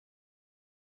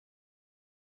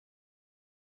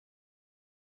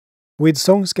With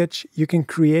SongSketch, you can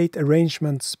create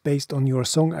arrangements based on your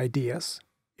song ideas.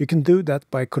 You can do that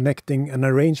by connecting an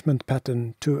arrangement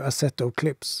pattern to a set of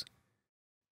clips.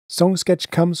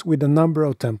 SongSketch comes with a number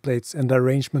of templates and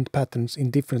arrangement patterns in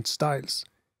different styles.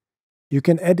 You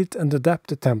can edit and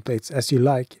adapt the templates as you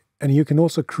like, and you can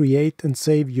also create and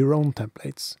save your own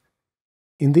templates.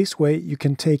 In this way, you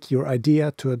can take your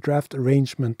idea to a draft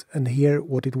arrangement and hear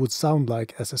what it would sound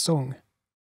like as a song.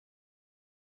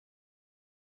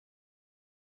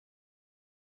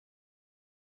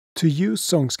 To use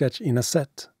SongSketch in a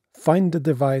set, find the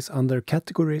device under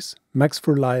Categories,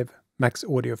 Max4Live, Max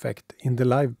Audio Effect in the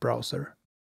Live browser.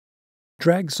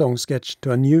 Drag SongSketch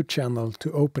to a new channel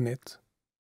to open it.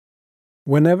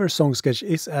 Whenever SongSketch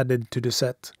is added to the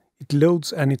set, it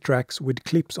loads any tracks with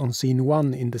clips on scene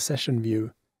 1 in the session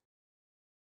view.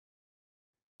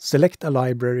 Select a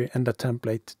library and a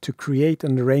template to create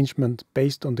an arrangement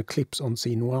based on the clips on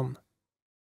scene 1.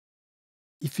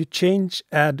 If you change,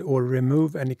 add or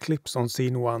remove any clips on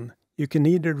scene 1, you can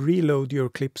either reload your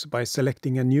clips by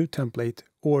selecting a new template,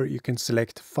 or you can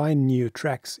select Find New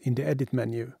Tracks in the Edit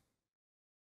menu.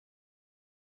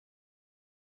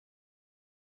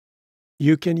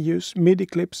 You can use MIDI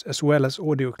clips as well as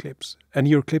audio clips, and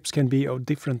your clips can be of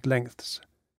different lengths.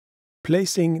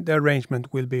 Placing the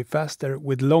arrangement will be faster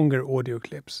with longer audio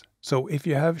clips, so if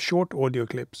you have short audio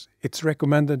clips, it's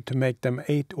recommended to make them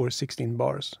 8 or 16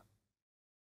 bars.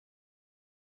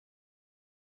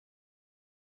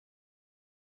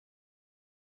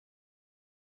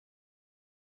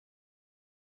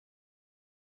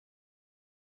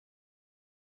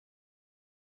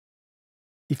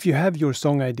 If you have your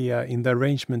song idea in the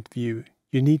arrangement view,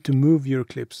 you need to move your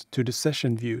clips to the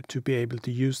session view to be able to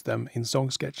use them in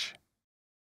SongSketch.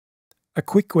 A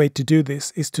quick way to do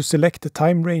this is to select the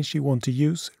time range you want to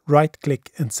use,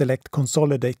 right-click and select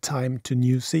Consolidate Time to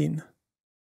New Scene.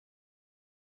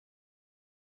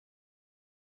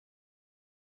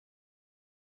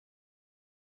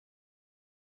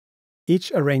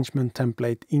 Each arrangement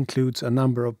template includes a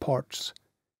number of parts.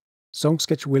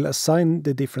 SongSketch will assign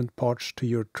the different parts to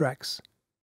your tracks.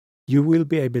 You will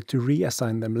be able to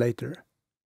reassign them later.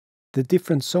 The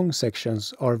different song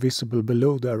sections are visible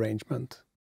below the arrangement.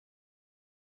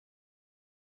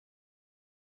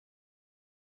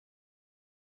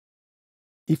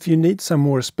 If you need some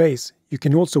more space, you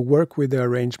can also work with the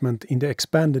arrangement in the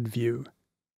expanded view.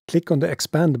 Click on the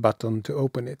Expand button to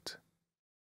open it.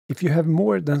 If you have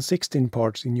more than 16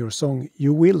 parts in your song,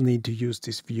 you will need to use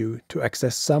this view to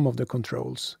access some of the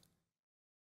controls.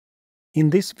 In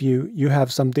this view, you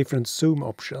have some different zoom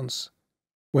options.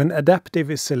 When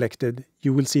Adaptive is selected,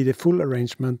 you will see the full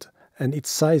arrangement and its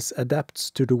size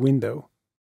adapts to the window.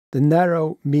 The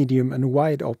narrow, medium and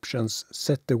wide options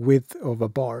set the width of a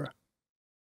bar.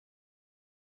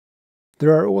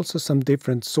 There are also some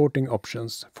different sorting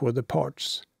options for the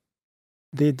parts.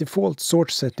 The default sort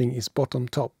setting is bottom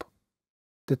top.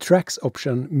 The tracks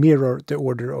option mirrors the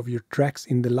order of your tracks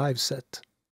in the live set.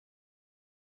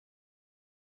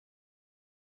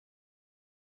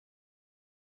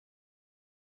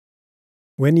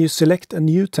 When you select a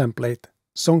new template,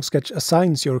 SongSketch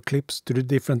assigns your clips to the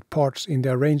different parts in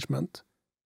the arrangement.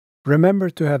 Remember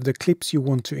to have the clips you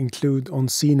want to include on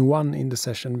scene 1 in the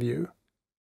session view.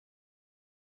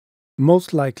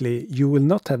 Most likely, you will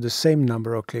not have the same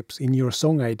number of clips in your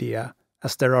song idea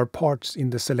as there are parts in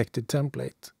the selected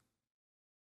template.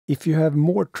 If you have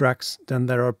more tracks than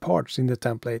there are parts in the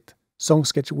template,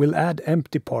 SongSketch will add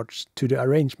empty parts to the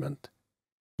arrangement.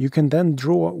 You can then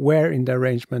draw where in the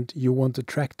arrangement you want the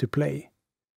track to play.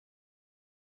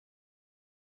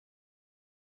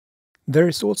 There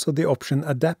is also the option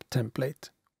Adapt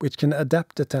Template, which can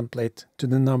adapt the template to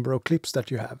the number of clips that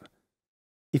you have.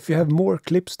 If you have more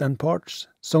clips than parts,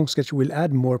 SongSketch will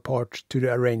add more parts to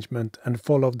the arrangement and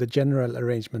follow the general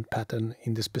arrangement pattern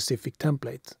in the specific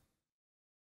template.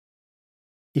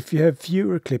 If you have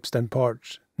fewer clips than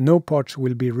parts, no parts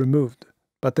will be removed,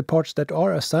 but the parts that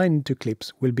are assigned to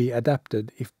clips will be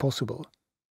adapted if possible.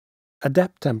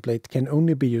 Adapt Template can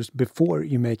only be used before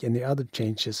you make any other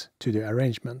changes to the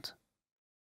arrangement.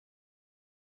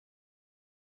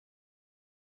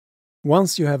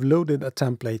 Once you have loaded a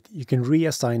template, you can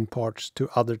reassign parts to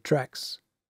other tracks.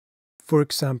 For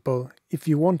example, if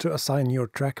you want to assign your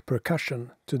track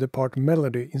percussion to the part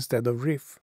melody instead of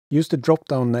riff, use the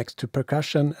drop-down next to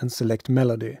percussion and select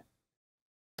melody.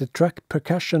 The track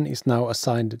percussion is now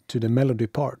assigned to the melody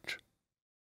part.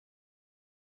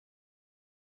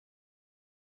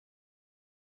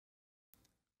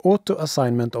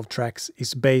 Auto-assignment of tracks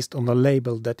is based on the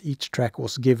label that each track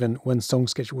was given when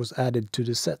SongSketch was added to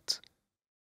the set.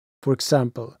 For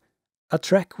example, A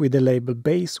track with the label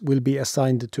bass will be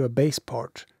assigned to a bass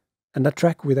part, and a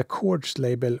track with a chords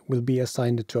label will be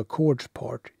assigned to a chords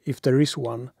part, if there is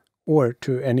one, or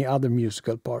to any other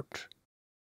musical part.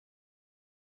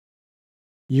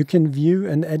 You can view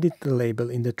and edit the label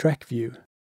in the track view.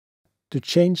 To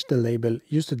change the label,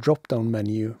 use the drop-down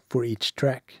menu for each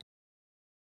track.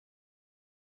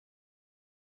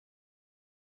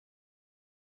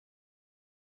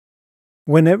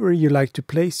 Whenever you like to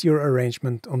place your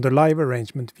arrangement on the live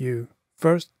arrangement view,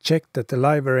 first check that the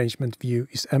live arrangement view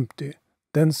is empty,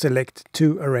 then select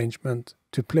To Arrangement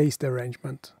to place the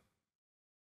arrangement.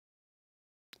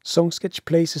 SongSketch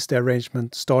places the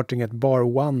arrangement starting at bar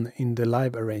 1 in the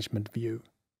live arrangement view.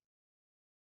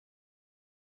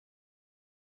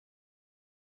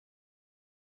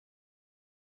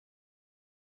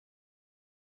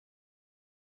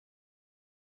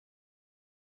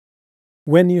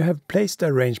 When you have placed the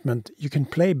arrangement, you can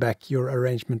play back your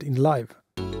arrangement in live.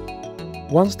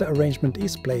 Once the arrangement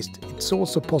is placed, it's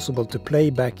also possible to play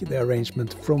back the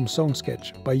arrangement from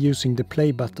SongSketch by using the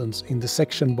play buttons in the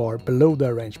section bar below the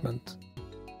arrangement.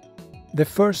 The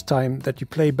first time that you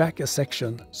play back a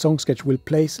section, SongSketch will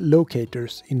place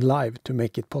locators in live to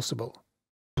make it possible.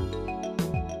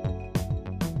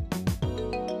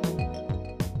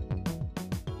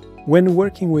 When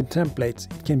working with templates,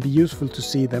 it can be useful to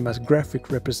see them as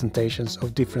graphic representations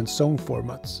of different song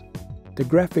formats. The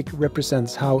graphic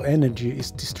represents how energy is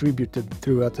distributed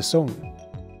throughout the song.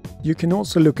 You can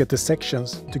also look at the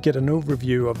sections to get an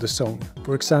overview of the song,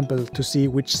 for example to see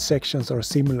which sections are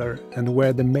similar and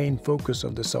where the main focus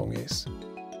of the song is.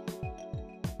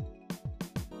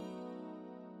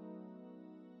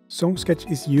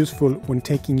 SongSketch is useful when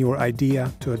taking your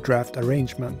idea to a draft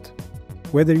arrangement.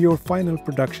 Whether your final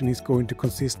production is going to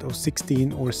consist of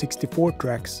 16 or 64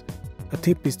 tracks, a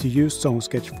tip is to use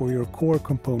SongSketch for your core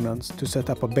components to set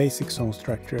up a basic song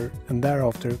structure and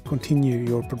thereafter continue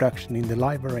your production in the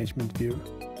live arrangement view.